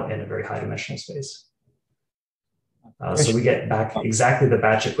only now in a very high dimensional space. So we get back exactly the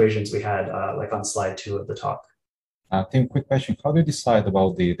batch equations we had like on slide 2 of the talk. Tim, quick question. How do you decide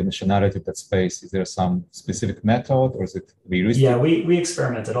about the dimensionality of that space? Is there some specific method or is it heuristic? Yeah, we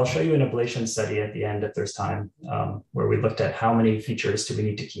experimented. I'll show you an ablation study at the end if there's time, where we looked at how many features do we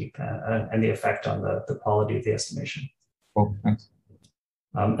need to keep and the effect on the quality of the estimation. Oh, thanks.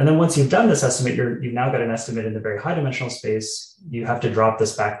 And then once you've done this estimate, you've now got an estimate in the very high dimensional space. You have to drop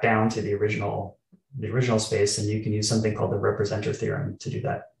this back down to the original space, and you can use something called the representer theorem to do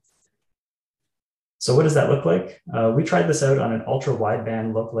that. So what does that look like? We tried this out on an ultra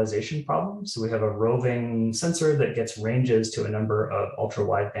wideband localization problem. So we have a roving sensor that gets ranges to a number of ultra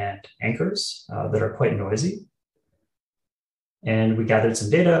wideband anchors that are quite noisy. And we gathered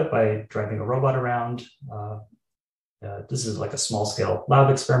some data by driving a robot around. This is like a small scale lab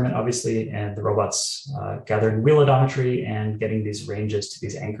experiment, obviously, and the robot's gathering wheel odometry and getting these ranges to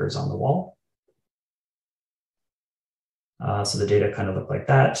these anchors on the wall. So the data kind of look like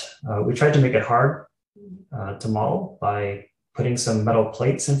that. We tried to make it hard to model by putting some metal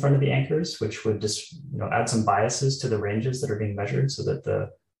plates in front of the anchors, which would just add some biases to the ranges that are being measured so that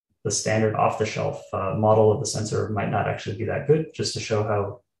the standard off-the-shelf model of the sensor might not actually be that good, just to show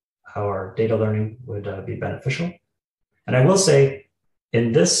how our data learning would be beneficial. And I will say,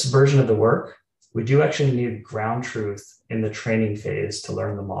 in this version of the work, we do actually need ground truth in the training phase to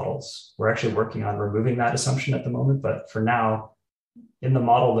learn the models. We're actually working on removing that assumption at the moment, but for now, in the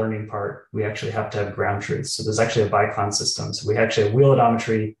model learning part, we actually have to have ground truth. So there's actually a Vicon system. So we actually have wheel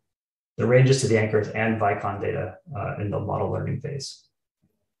odometry, the ranges to the anchors, and Vicon data in the model learning phase.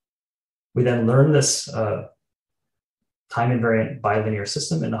 We then learn this time invariant bilinear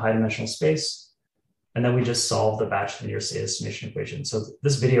system in the high dimensional space. And then we just solve the batch linear state estimation equation. So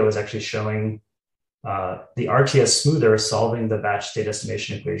this video is actually showing the RTS smoother solving the batch state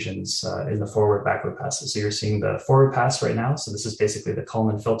estimation equations in the forward backward passes. So you're seeing the forward pass right now. So this is basically the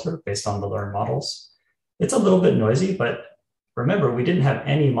Kalman filter based on the learned models. It's a little bit noisy, but remember, we didn't have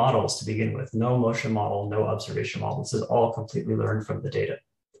any models to begin with. No motion model, no observation model. This is all completely learned from the data.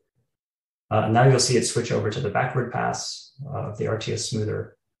 Now you'll see it switch over to the backward pass of the RTS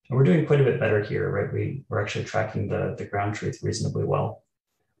smoother. And we're doing quite a bit better here, right? We're actually tracking the ground truth reasonably well.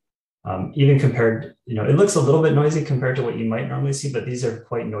 Even compared, it looks a little bit noisy compared to what you might normally see, but these are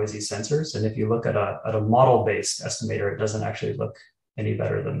quite noisy sensors. And if you look at a model-based estimator, it doesn't actually look any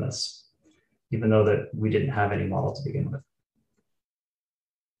better than this, even though that we didn't have any model to begin with.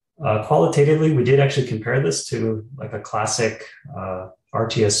 Qualitatively, we did actually compare this to like a classic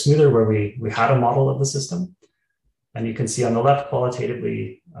RTS smoother where we had a model of the system. And you can see on the left,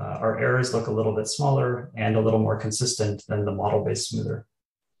 qualitatively, our errors look a little bit smaller and a little more consistent than the model-based smoother.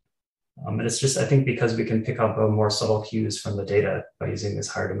 And it's just, I think, because we can pick up more subtle cues from the data by using this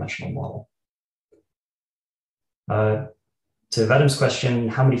higher dimensional model. To Vadim's question,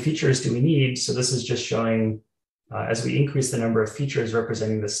 how many features do we need? So this is just showing, as we increase the number of features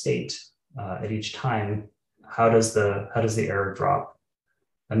representing the state at each time, how does the error drop?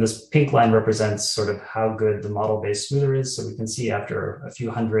 And this pink line represents sort of how good the model-based smoother is. So we can see after a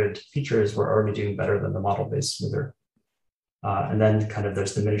few hundred features, we're already doing better than the model-based smoother. And then kind of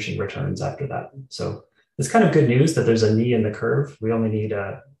there's diminishing returns after that. So it's kind of good news that there's a knee in the curve. We only need,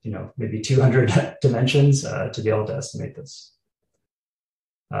 maybe 200 dimensions to be able to estimate this.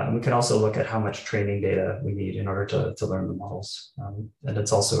 And we can also look at how much training data we need in order to learn the models. And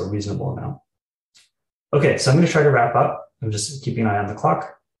it's also a reasonable amount. Okay, so I'm going to try to wrap up. I'm just keeping an eye on the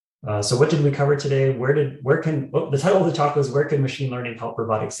clock. So what did we cover today? The title of the talk was Where Can Machine Learning Help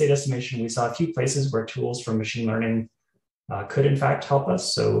Robotic State Estimation? We saw a few places where tools from machine learning could in fact help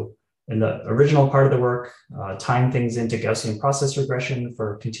us. So in the original part of the work, tying things into Gaussian process regression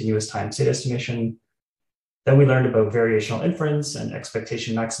for continuous time state estimation. Then we learned about variational inference and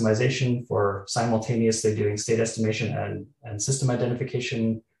expectation maximization for simultaneously doing state estimation and system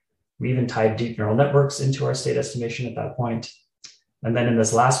identification. We even tied deep neural networks into our state estimation at that point. And then in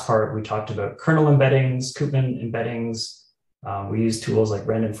this last part, we talked about kernel embeddings, Koopman embeddings. We use tools like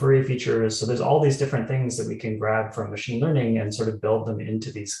random Fourier features. So there's all these different things that we can grab from machine learning and sort of build them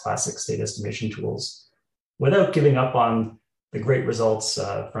into these classic state estimation tools without giving up on the great results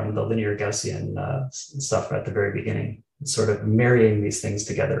from the linear Gaussian stuff at the very beginning. It's sort of marrying these things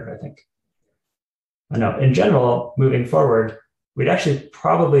together, I think. I know in general, moving forward, we'd actually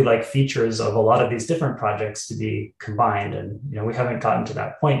probably like features of a lot of these different projects to be combined. And we haven't gotten to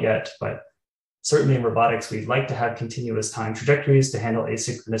that point yet, but certainly in robotics, we'd like to have continuous time trajectories to handle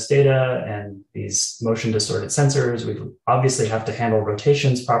asynchronous data and these motion distorted sensors. We'd obviously have to handle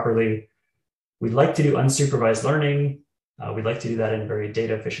rotations properly. We'd like to do unsupervised learning. We'd like to do that in a very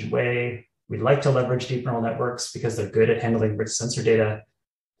data efficient way. We'd like to leverage deep neural networks because they're good at handling rich sensor data,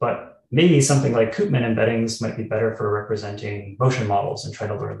 but maybe something like Koopman embeddings might be better for representing motion models and try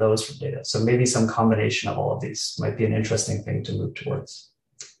to learn those from data. So maybe some combination of all of these might be an interesting thing to move towards.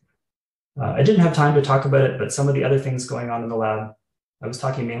 I didn't have time to talk about it, but some of the other things going on in the lab, I was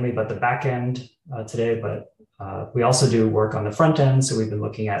talking mainly about the back end today, but we also do work on the front end. So we've been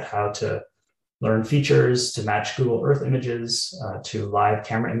looking at how to learn features to match Google Earth images to live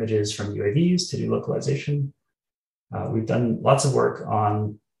camera images from UAVs to do localization. We've done lots of work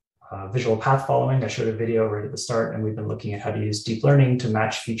on visual path following. I showed a video right at the start, and we've been looking at how to use deep learning to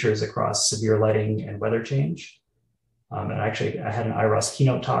match features across severe lighting and weather change. And actually, I had an IROS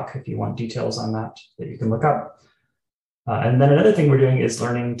keynote talk if you want details on that you can look up. And then another thing we're doing is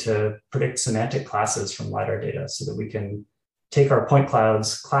learning to predict semantic classes from LiDAR data so that we can take our point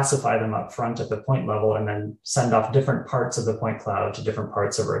clouds, classify them up front at the point level, and then send off different parts of the point cloud to different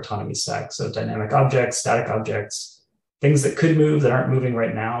parts of our autonomy stack. So dynamic objects, static objects, things that could move that aren't moving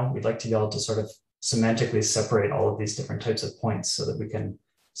right now. We'd like to be able to sort of semantically separate all of these different types of points so that we can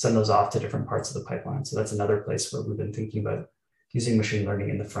send those off to different parts of the pipeline. So that's another place where we've been thinking about using machine learning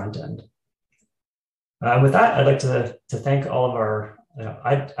in the front end. With that, I'd like to thank all of our,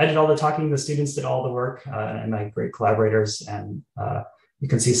 I did all the talking, the students did all the work, and my great collaborators, and you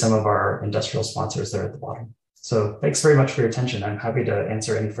can see some of our industrial sponsors there at the bottom. So thanks very much for your attention. I'm happy to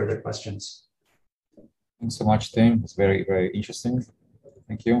answer any further questions. Thanks so much, Tim. It's very, very interesting.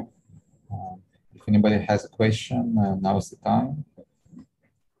 Thank you. If anybody has a question, now is the time.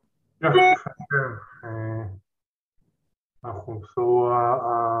 Yeah,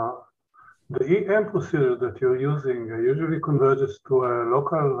 so the EM procedure that you're using usually converges to a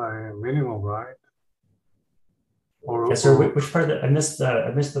local minimum, right? Or, yes, sir. Which part of the, I missed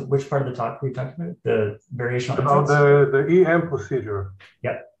which part of the talk were you talking about? The variational about inference? the EM procedure.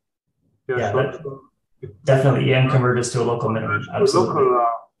 Yep. Yeah, Yeah, so definitely EM converges to a local minimum. Absolutely. Local,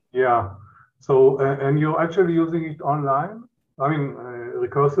 yeah. So, and you're actually using it online? I mean,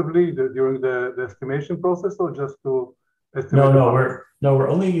 recursively during the estimation process, or just to estimate? No, we're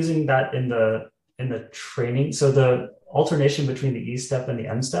only using that in the training. So the alternation between the E step and the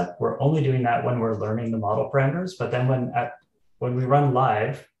M step, we're only doing that when we're learning the model parameters. But then when we run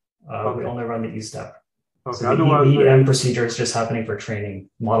live, we only run the E step. Okay. So the EM procedure is just happening for training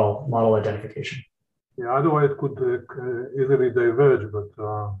model identification. Yeah, otherwise it could easily diverge, but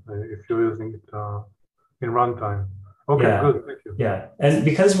if you're using it in runtime. Okay, yeah. Good, thank you. Yeah, and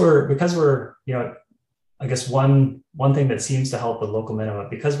because we're I guess one thing that seems to help with local minima,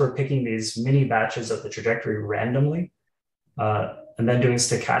 because we're picking these mini batches of the trajectory randomly, and then doing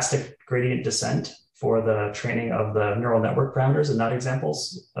stochastic gradient descent for the training of the neural network parameters in that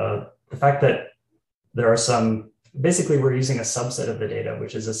examples, the fact that there are basically we're using a subset of the data,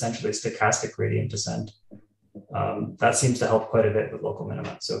 which is essentially stochastic gradient descent. That seems to help quite a bit with local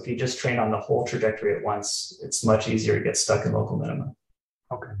minima. So if you just train on the whole trajectory at once, it's much easier to get stuck in local minima.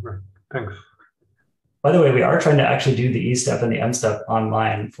 Okay, great. Thanks. By the way, we are trying to actually do the E step and the M step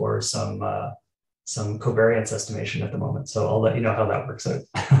online for some covariance estimation at the moment. So I'll let you know how that works out.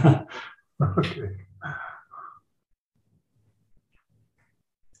 Okay. I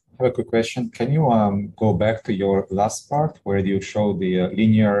have a quick question. Can you go back to your last part where you show the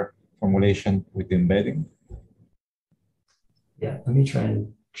linear formulation with the embedding? Yeah, let me try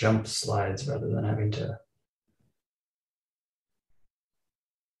and jump slides rather than having to.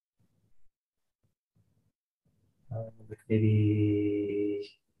 Maybe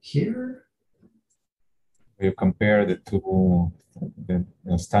here? You compare the two,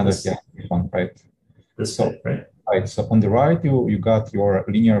 the standard one, right? This bit, right? Right. So on the right, you got your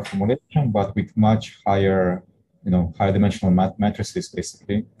linear formulation, but with much higher, higher dimensional matrices,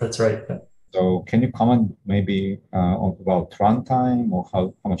 basically. That's right. Yeah. So can you comment maybe about runtime, or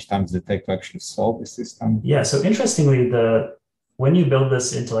how much time does it take to actually solve the system? Yeah. So interestingly, when you build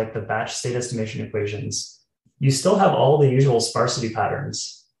this into like the batch state estimation equations, you still have all the usual sparsity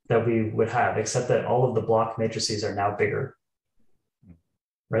patterns that we would have, except that all of the block matrices are now bigger.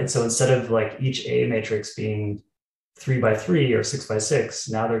 Right. So instead of like each A matrix being 3 by 3 or 6 by 6,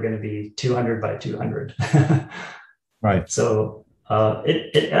 now they're going to be 200 by 200. Right. So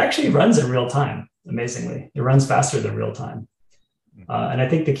it actually runs in real time. Amazingly, it runs faster than real time. And I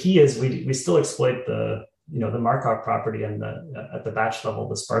think the key is we still exploit the Markov property and at the batch level,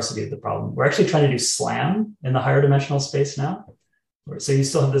 the sparsity of the problem. We're actually trying to do SLAM in the higher dimensional space now. So you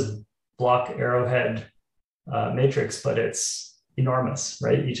still have this block arrowhead matrix, but it's enormous,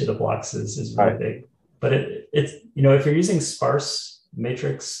 right? Each of the blocks is really big. But it's if you're using sparse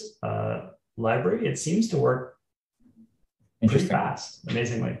matrix library, it seems to work pretty fast,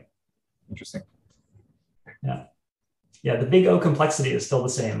 amazingly. Interesting. Yeah. Yeah, the big O complexity is still the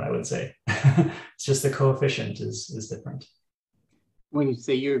same, I would say. It's just the coefficient is different. When you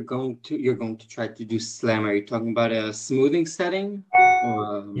say you're going to try to do SLAM, are you talking about a smoothing setting?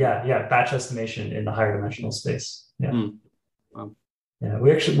 Or, Yeah, batch estimation in the higher dimensional space. Yeah. Wow. Yeah,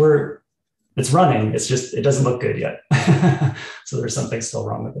 it's running, it's just, it doesn't look good yet. So there's something still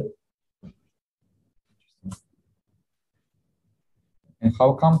wrong with it. And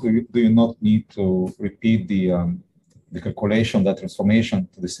how come do you not need to repeat the calculation, that transformation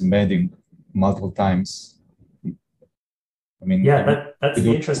to this embedding multiple times? I mean, yeah, that's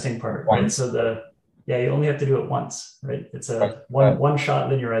the interesting part, right? So you only have to do it once, right? It's a one-shot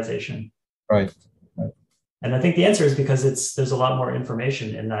linearization. Right. And I think the answer is because there's a lot more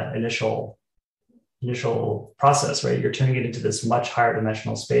information in that initial process, right? You're turning it into this much higher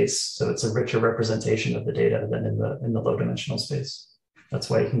dimensional space. So it's a richer representation of the data than in the low dimensional space. That's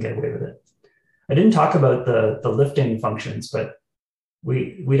why you can get away with it. I didn't talk about the lifting functions, but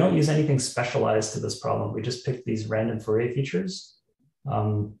We don't use anything specialized to this problem. We just picked these random Fourier features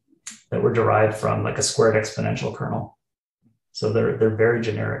that were derived from like a squared exponential kernel. So they're very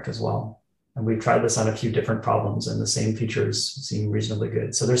generic as well. And we've tried this on a few different problems, and the same features seem reasonably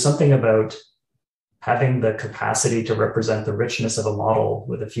good. So there's something about having the capacity to represent the richness of a model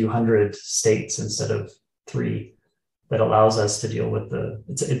with a few hundred states instead of 3 that allows us to deal with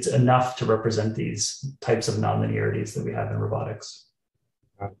it's enough to represent these types of nonlinearities that we have in robotics.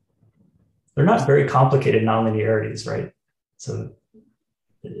 They're not very complicated nonlinearities, right? So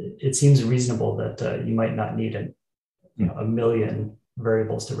it seems reasonable that you might not need a million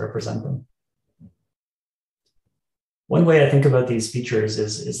variables to represent them. One way I think about these features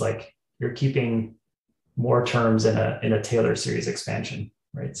is like you're keeping more terms in a Taylor series expansion,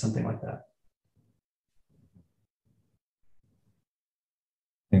 right? Something like that.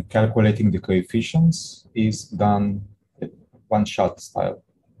 And calculating the coefficients is done one-shot style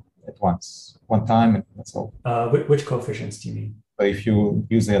at once, one time, and that's all. Which coefficients do you mean? So if you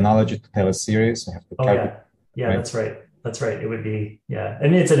use the analogy to Taylor series, you have to calculate. Yeah, right? that's right. That's right. It would be, yeah. I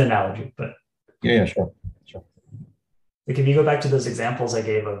mean, it's an analogy, but Yeah, sure. like if you go back to those examples I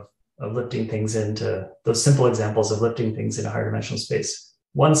gave of lifting things into those simple examples of lifting things in a higher dimensional space,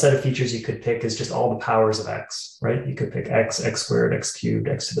 one set of features you could pick is just all the powers of x, right? You could pick x squared, x cubed,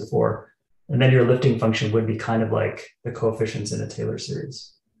 x to the 4. And then your lifting function would be kind of like the coefficients in a Taylor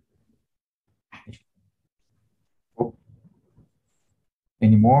series.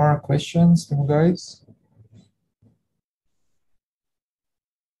 Any more questions from you guys?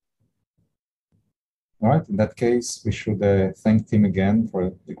 All right, in that case, we should thank Tim again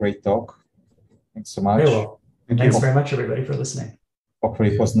for the great talk. Thanks so much. Okay, well, thanks very much, everybody, for listening.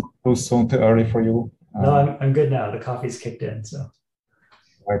 Hopefully it was not too soon, too early for you. No, I'm good now. The coffee's kicked in, so.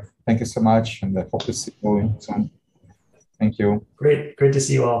 All right, thank you so much, and I hope to see you soon. Thank you. Great to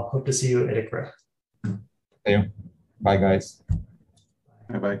see you all. Hope to see you at ICRA. See you. Bye, guys.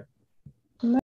 Bye-bye.